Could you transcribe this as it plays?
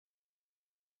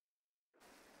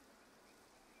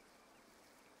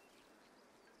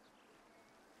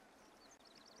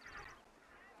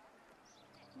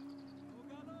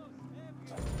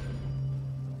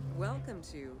Welcome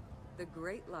to the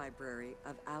Great Library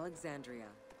of Alexandria.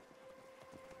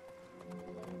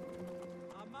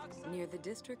 Near the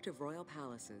district of royal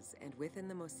palaces and within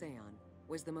the Moseon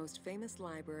was the most famous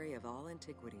library of all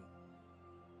antiquity.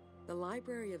 The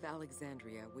Library of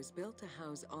Alexandria was built to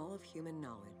house all of human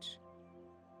knowledge.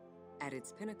 At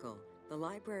its pinnacle, the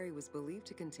library was believed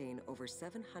to contain over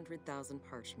 700,000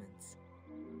 parchments.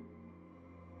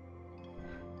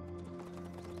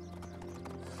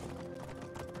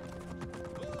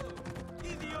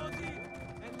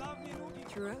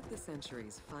 Throughout the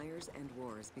centuries, fires and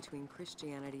wars between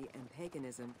Christianity and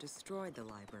paganism destroyed the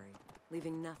library,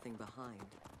 leaving nothing behind.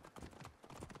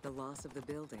 The loss of the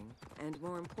building, and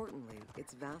more importantly,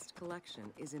 its vast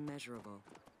collection, is immeasurable.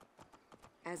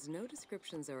 As no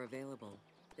descriptions are available,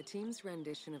 the team's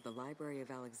rendition of the Library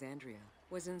of Alexandria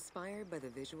was inspired by the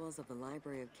visuals of the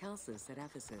Library of Chalcis at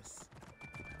Ephesus.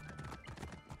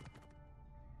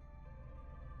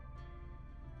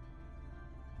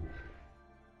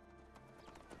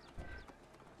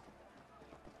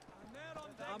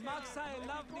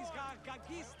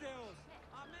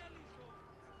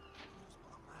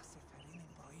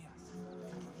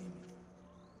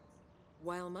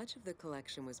 While much of the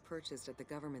collection was purchased at the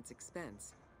government's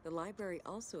expense, the library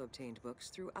also obtained books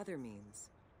through other means.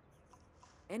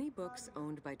 Any books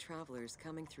owned by travelers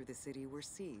coming through the city were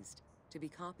seized to be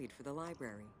copied for the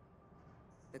library.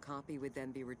 The copy would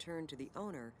then be returned to the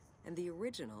owner, and the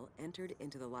original entered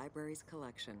into the library's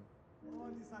collection.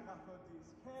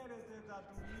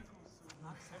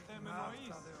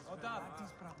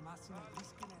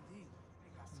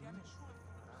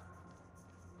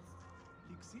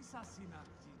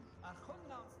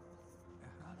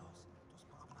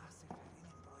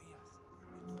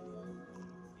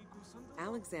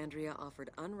 Alexandria offered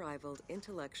unrivaled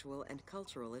intellectual and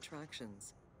cultural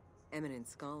attractions. Eminent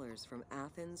scholars from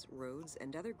Athens, Rhodes,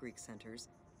 and other Greek centers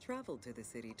traveled to the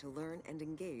city to learn and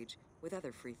engage with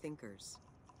other free thinkers.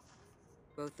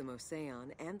 Both the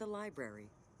Moseon and the library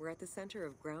were at the center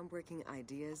of groundbreaking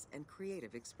ideas and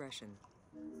creative expression.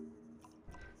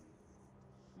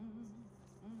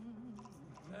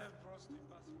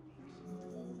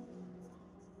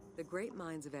 The great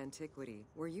minds of antiquity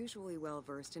were usually well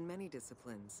versed in many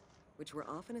disciplines, which were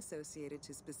often associated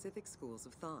to specific schools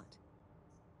of thought.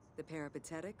 The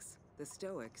Peripatetics, the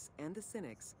Stoics, and the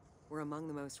Cynics were among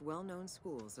the most well-known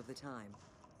schools of the time.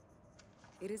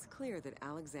 It is clear that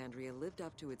Alexandria lived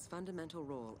up to its fundamental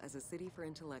role as a city for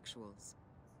intellectuals,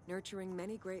 nurturing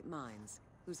many great minds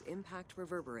whose impact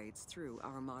reverberates through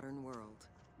our modern world.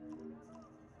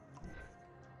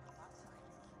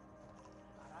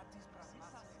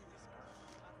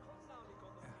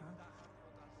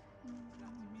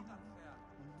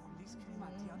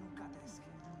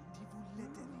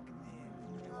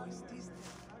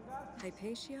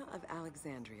 Hypatia of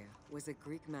Alexandria was a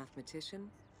Greek mathematician,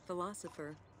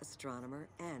 philosopher, astronomer,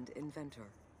 and inventor.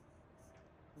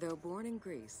 Though born in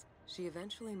Greece, she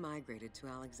eventually migrated to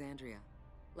Alexandria,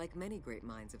 like many great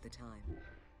minds of the time.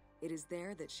 It is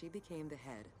there that she became the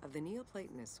head of the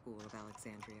Neoplatonist school of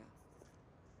Alexandria.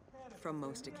 From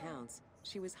most accounts,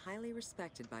 she was highly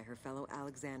respected by her fellow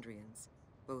Alexandrians,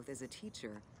 both as a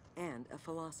teacher and a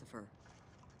philosopher.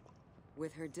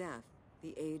 With her death,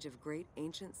 the age of great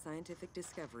ancient scientific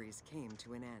discoveries came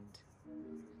to an end.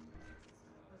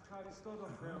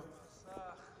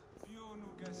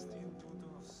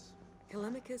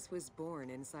 Callimachus was born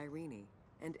in Cyrene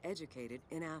and educated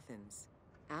in Athens.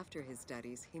 After his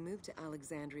studies, he moved to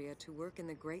Alexandria to work in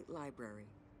the Great Library.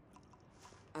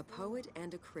 A poet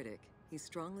and a critic, he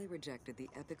strongly rejected the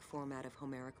epic format of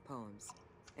Homeric poems,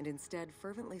 and instead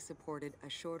fervently supported a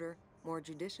shorter, more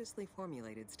judiciously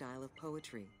formulated style of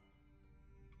poetry.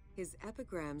 His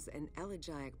epigrams and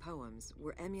elegiac poems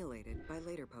were emulated by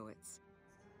later poets.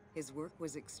 His work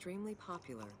was extremely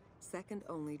popular, second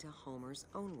only to Homer's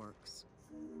own works.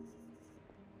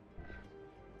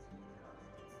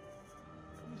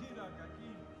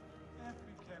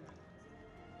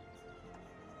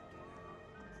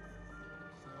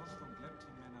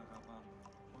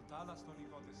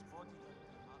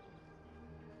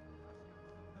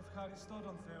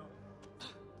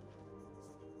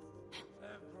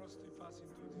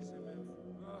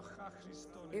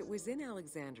 It was in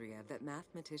Alexandria that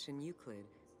mathematician Euclid,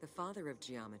 the father of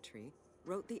geometry,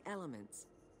 wrote the Elements,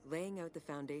 laying out the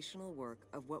foundational work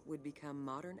of what would become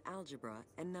modern algebra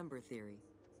and number theory.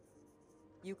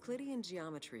 Euclidean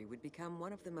geometry would become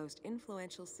one of the most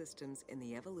influential systems in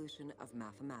the evolution of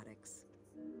mathematics.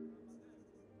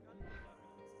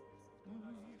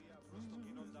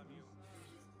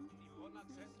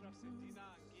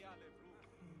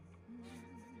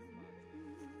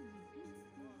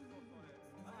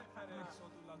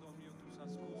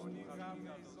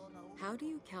 How do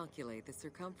you calculate the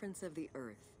circumference of the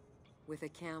Earth with a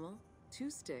camel, 2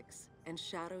 sticks, and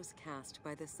shadows cast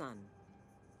by the sun?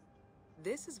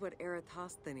 This is what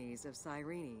Eratosthenes of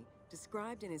Cyrene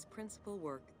described in his principal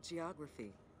work,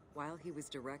 Geography, while he was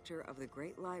director of the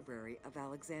Great Library of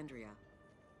Alexandria.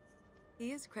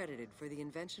 He is credited for the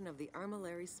invention of the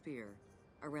armillary sphere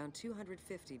around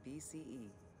 250 BCE.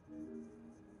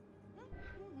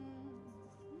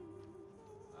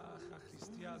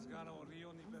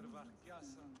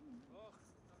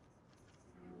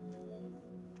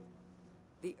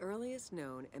 The earliest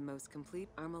known and most complete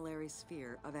armillary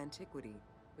sphere of antiquity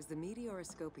was the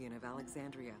Meteoroscopion of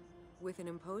Alexandria, with an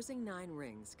imposing 9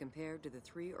 rings compared to the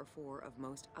 3 or 4 of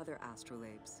most other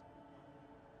astrolabes.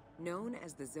 Known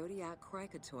as the zodiac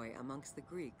krikatoi amongst the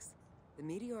Greeks, the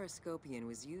Meteoroscopion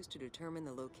was used to determine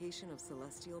the location of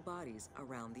celestial bodies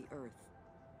around the Earth.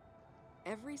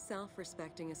 Every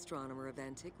self-respecting astronomer of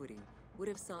antiquity would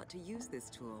have sought to use this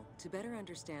tool to better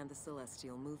understand the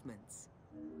celestial movements.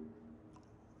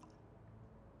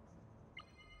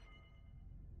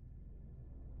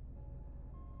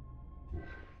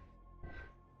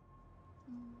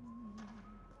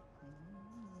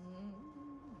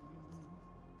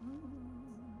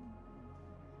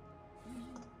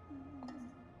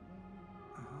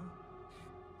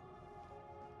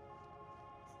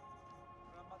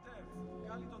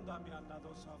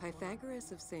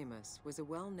 Pythagoras of Samos was a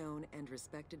well-known and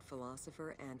respected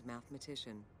philosopher and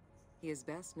mathematician. He is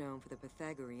best known for the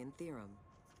Pythagorean theorem.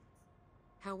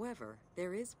 However,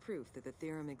 there is proof that the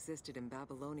theorem existed in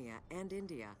Babylonia and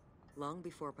India long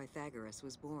before Pythagoras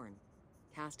was born,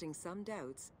 casting some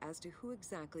doubts as to who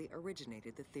exactly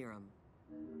originated the theorem.